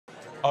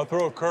I'll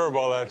throw a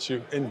curveball at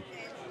you, and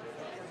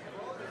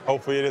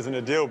hopefully it isn't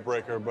a deal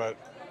breaker, but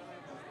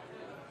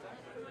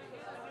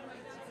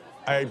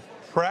I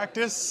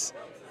practice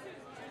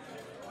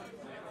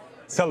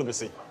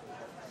celibacy.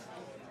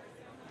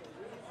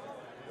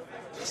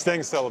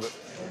 Staying celibate.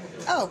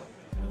 Oh.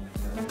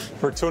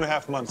 For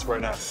 2.5 months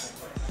right now.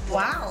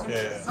 Wow.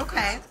 Yeah.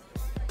 Okay.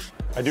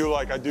 I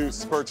do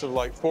spurts of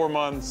like 4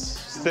 months,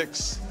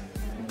 6,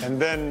 and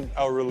then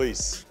I'll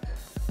release.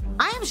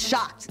 I am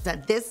shocked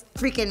that this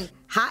freaking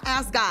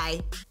hot-ass guy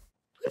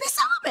would be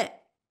celibate.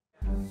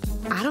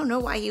 I don't know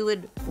why you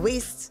would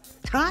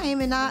waste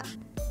time and not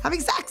having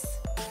sex.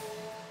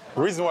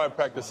 The reason why I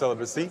practice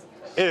celibacy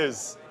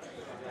is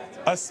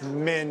us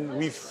men,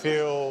 we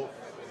feel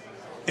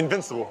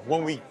invincible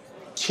when we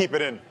keep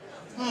it in.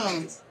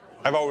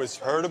 I've always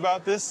heard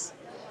about this,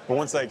 but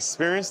once I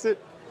experienced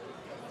it,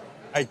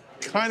 I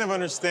kind of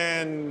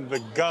understand the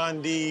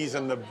Gandhis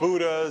and the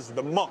Buddhas,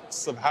 the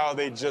monks, of how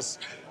they just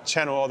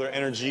channel all their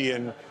energy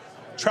and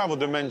travel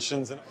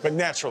dimensions, but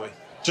naturally,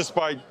 just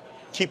by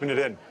keeping it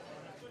in.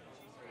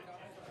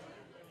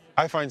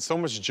 I find so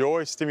much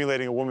joy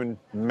stimulating a woman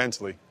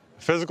mentally.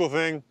 The physical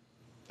thing,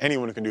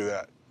 anyone can do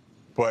that.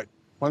 But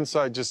once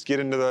I just get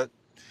into that,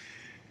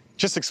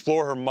 just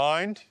explore her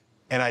mind,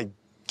 and I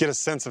get a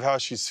sense of how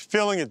she's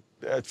feeling,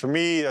 for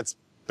me, that's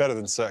better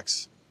than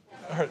sex.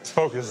 All right, let's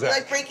focus that. You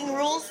like breaking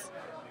rules?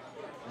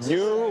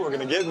 You are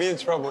gonna get me in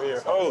trouble here.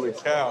 Holy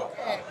cow.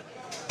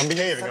 I'm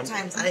behaving.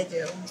 Sometimes I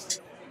do.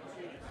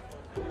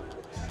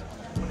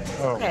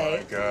 Oh Okay.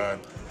 my God.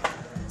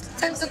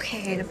 Sometimes it's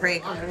okay to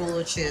break a rule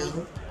or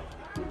two.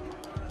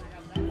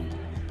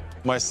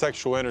 My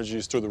sexual energy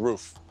is through the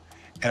roof,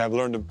 and I've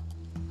learned to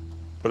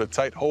put a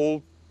tight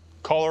hold,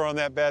 collar on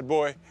that bad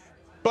boy,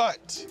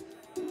 but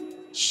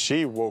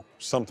she woke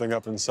something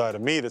up inside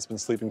of me that's been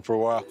sleeping for a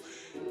while.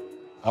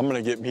 I'm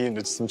gonna get me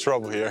into some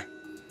trouble here.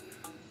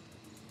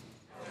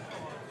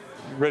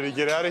 Ready to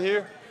get out of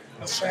here?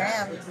 Sure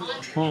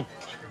am.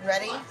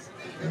 Ready?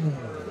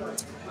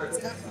 Let's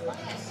go.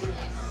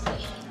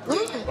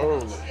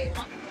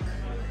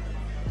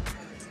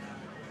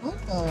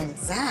 Holy.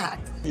 Zach.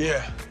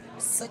 Yeah.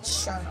 Such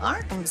strong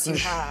arms you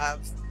have.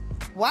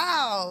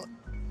 Wow.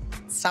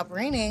 Stop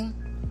raining.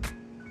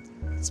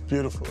 It's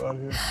beautiful out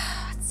here.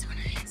 It's so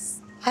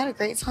nice. I had a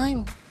great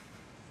time.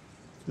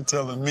 You're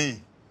telling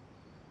me.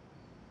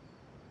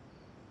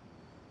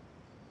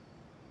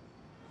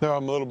 Now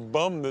I'm a little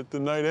bummed that the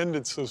night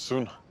ended so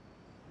soon.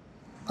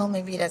 Well,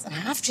 maybe he doesn't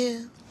have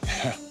to.